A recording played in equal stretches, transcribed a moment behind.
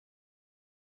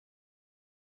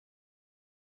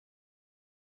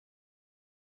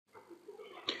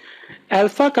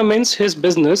Alpha commenced his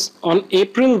business on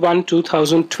April 1,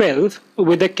 2012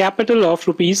 with a capital of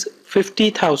rupees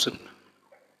 50,000.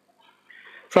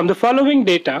 From the following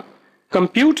data,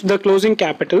 compute the closing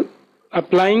capital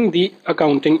applying the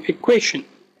accounting equation.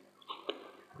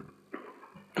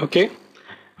 Okay,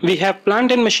 we have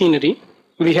plant and machinery,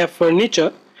 we have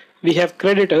furniture, we have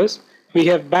creditors, we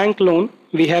have bank loan,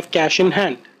 we have cash in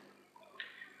hand.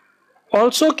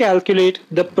 Also calculate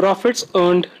the profits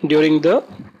earned during the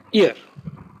year.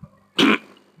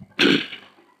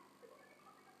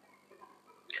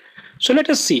 So let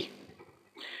us see.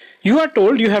 You are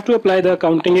told you have to apply the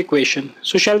accounting equation.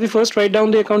 So shall we first write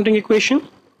down the accounting equation?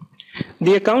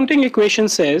 The accounting equation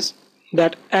says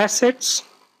that assets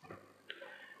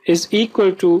is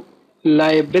equal to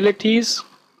liabilities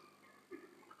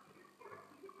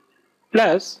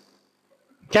plus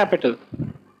capital.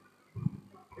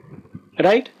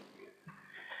 Right?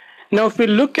 Now if we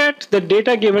look at the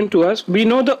data given to us, we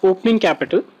know the opening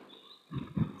capital,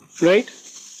 right,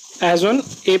 as on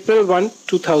April 1,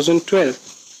 2012.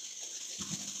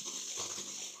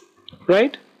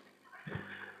 Right?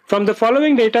 From the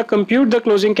following data, compute the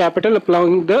closing capital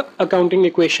applying the accounting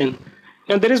equation.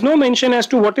 Now there is no mention as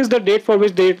to what is the date for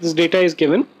which this data is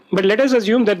given, but let us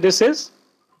assume that this is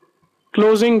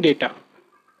closing data.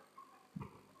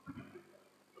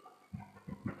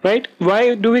 Right?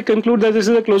 Why do we conclude that this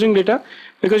is the closing data?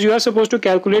 Because you are supposed to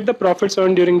calculate the profits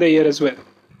earned during the year as well.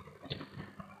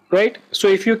 Right? So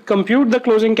if you compute the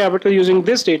closing capital using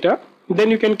this data,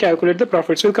 then you can calculate the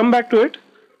profits. We'll come back to it.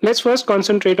 Let's first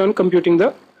concentrate on computing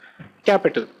the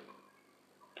capital.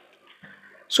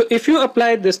 So if you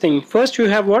apply this thing, first you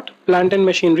have what? Plant and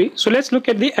machinery. So let's look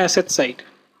at the asset side.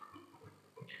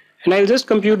 And I'll just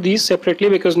compute these separately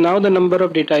because now the number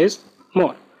of data is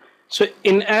more. So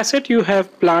in asset you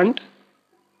have plant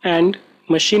and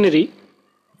machinery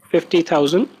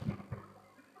 50,000.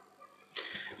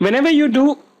 Whenever you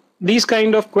do these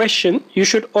kind of question, you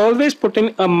should always put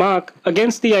in a mark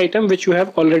against the item which you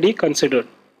have already considered.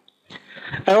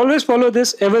 I always follow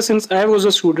this ever since I was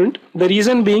a student. The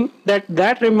reason being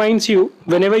that reminds you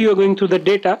whenever you are going through the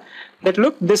data that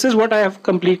look, this is what I have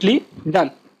completely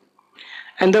done.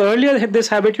 And the earlier this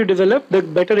habit you develop, the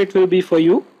better it will be for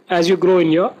you as you grow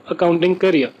in your accounting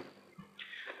career.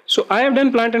 So I have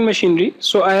done plant and machinery,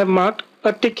 so I have marked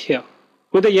a tick here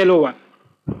with a yellow one.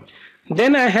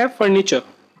 Then I have furniture.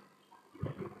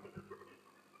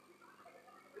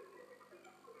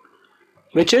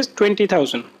 Which is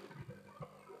 20,000.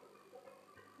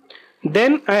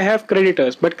 Then I have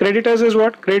creditors, but creditors is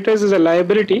what? Creditors is a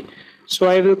liability, so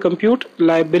I will compute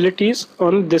liabilities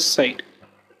on this side.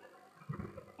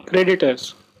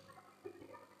 Creditors.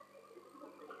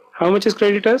 How much is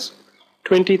creditors?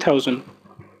 20,000.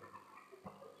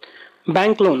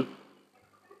 Bank loan.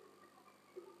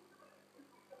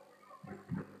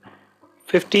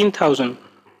 15,000.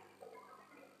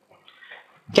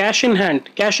 Cash in hand.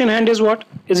 Cash in hand is what?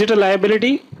 Is it a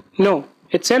liability? No,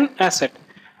 it's an asset.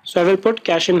 So I will put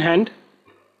cash in hand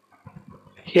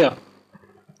here.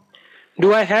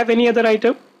 Do I have any other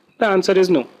item? The answer is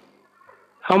no.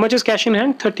 How much is cash in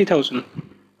hand? 30,000.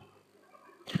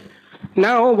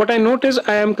 Now what I notice,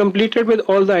 I am completed with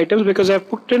all the items because I have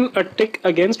put in a tick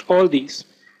against all these.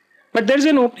 But there is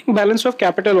an opening balance of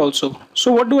capital also.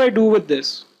 So what do I do with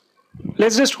this?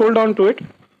 Let's just hold on to it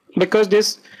because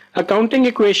this accounting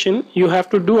equation you have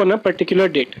to do on a particular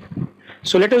date.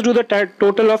 So let us do the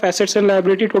total of assets and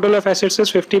liability. Total of assets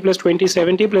is 50 plus 20,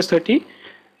 70 plus 30,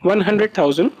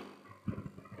 100,000.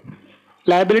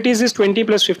 Liabilities is 20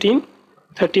 plus 15,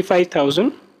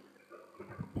 35,000.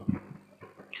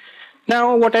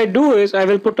 Now what I do is I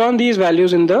will put on these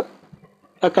values in the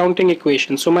accounting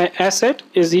equation. So my asset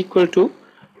is equal to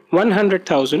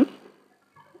 100,000.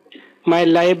 My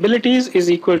liabilities is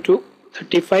equal to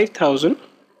 35,000.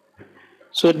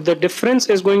 So the difference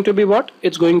is going to be what?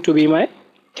 It's going to be my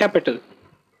capital.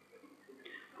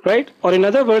 Right? Or in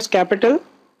other words, capital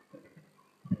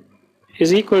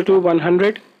is equal to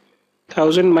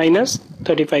 100,000 minus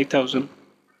 35,000.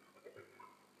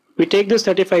 We take this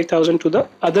 35,000 to the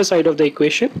other side of the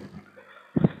equation,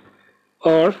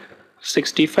 or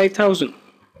 65,000.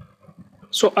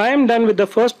 So I am done with the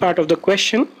first part of the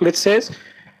question, which says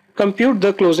compute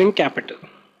the closing capital.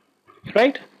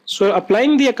 Right? So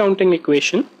applying the accounting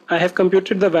equation, I have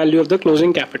computed the value of the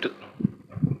closing capital.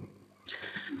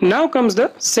 Now comes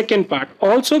the second part.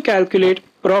 Also calculate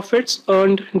profits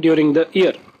earned during the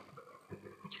year.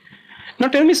 Now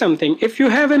tell me something. If you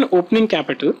have an opening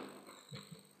capital,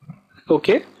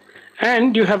 okay,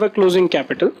 and you have a closing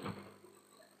capital,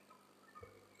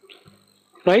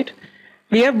 right?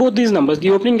 We have both these numbers. The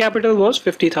opening capital was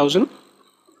 50,000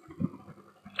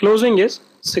 closing is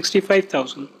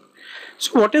 65,000.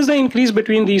 So what is the increase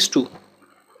between these two?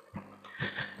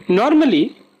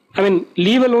 Normally,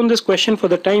 leave alone this question for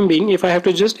the time being, if I have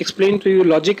to just explain to you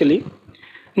logically,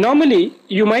 normally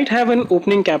you might have an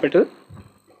opening capital,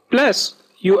 plus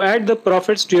you add the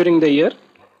profits during the year,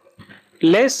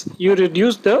 less you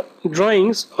reduce the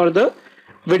drawings or the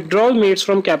withdrawal made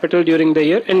from capital during the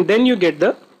year, and then you get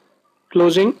the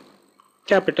closing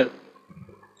capital,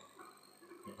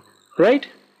 right?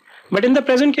 But in the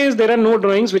present case, there are no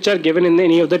drawings which are given in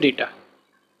any of the data.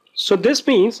 So this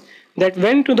means that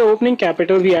when to the opening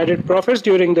capital we added profits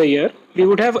during the year, we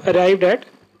would have arrived at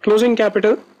closing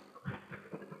capital,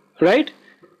 right?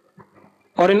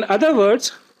 Or in other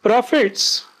words,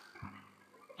 profits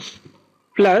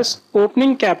plus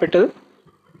opening capital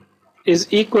is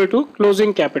equal to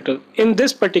closing capital in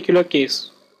this particular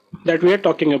case that we are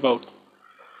talking about.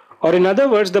 Or in other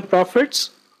words, the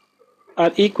profits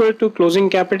are equal to closing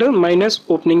capital minus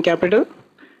opening capital.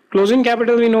 Closing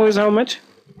capital we know is how much?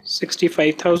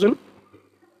 65,000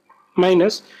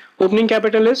 minus opening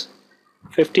capital is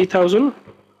 50,000.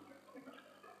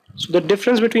 So the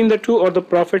difference between the two, or the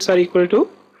profits, are equal to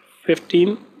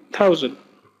 15,000,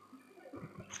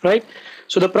 right?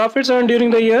 So the profits earned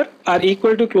during the year are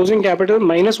equal to closing capital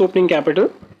minus opening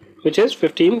capital, which is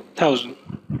 15,000,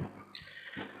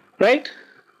 right?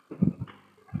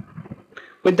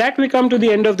 With that, we come to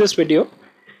the end of this video.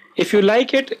 If you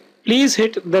like it, please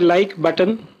hit the like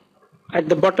button at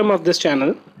the bottom of this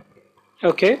channel,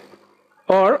 okay?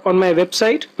 Or on my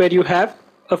website, where you have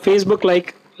a Facebook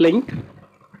like link.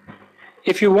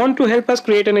 If you want to help us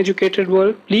create an educated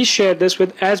world, please share this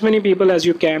with as many people as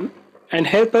you can and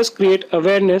help us create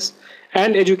awareness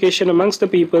and education amongst the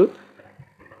people.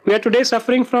 We are today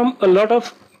suffering from a lot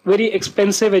of very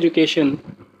expensive education.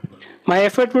 My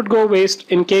effort would go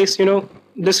waste in case,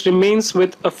 this remains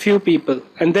with a few people,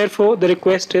 and therefore the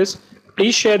request is,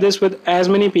 please share this with as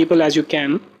many people as you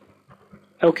can,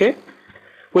 okay?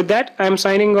 With that, I am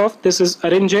signing off. This is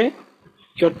Arinjay,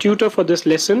 your tutor for this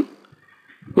lesson.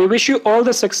 We wish you all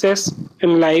the success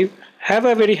in life. Have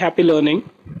a very happy learning,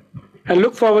 and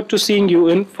look forward to seeing you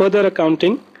in further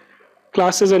accounting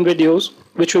classes and videos,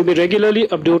 which will be regularly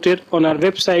updated on our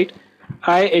website,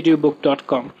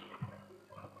 iedubook.com.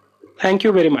 Thank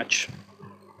you very much.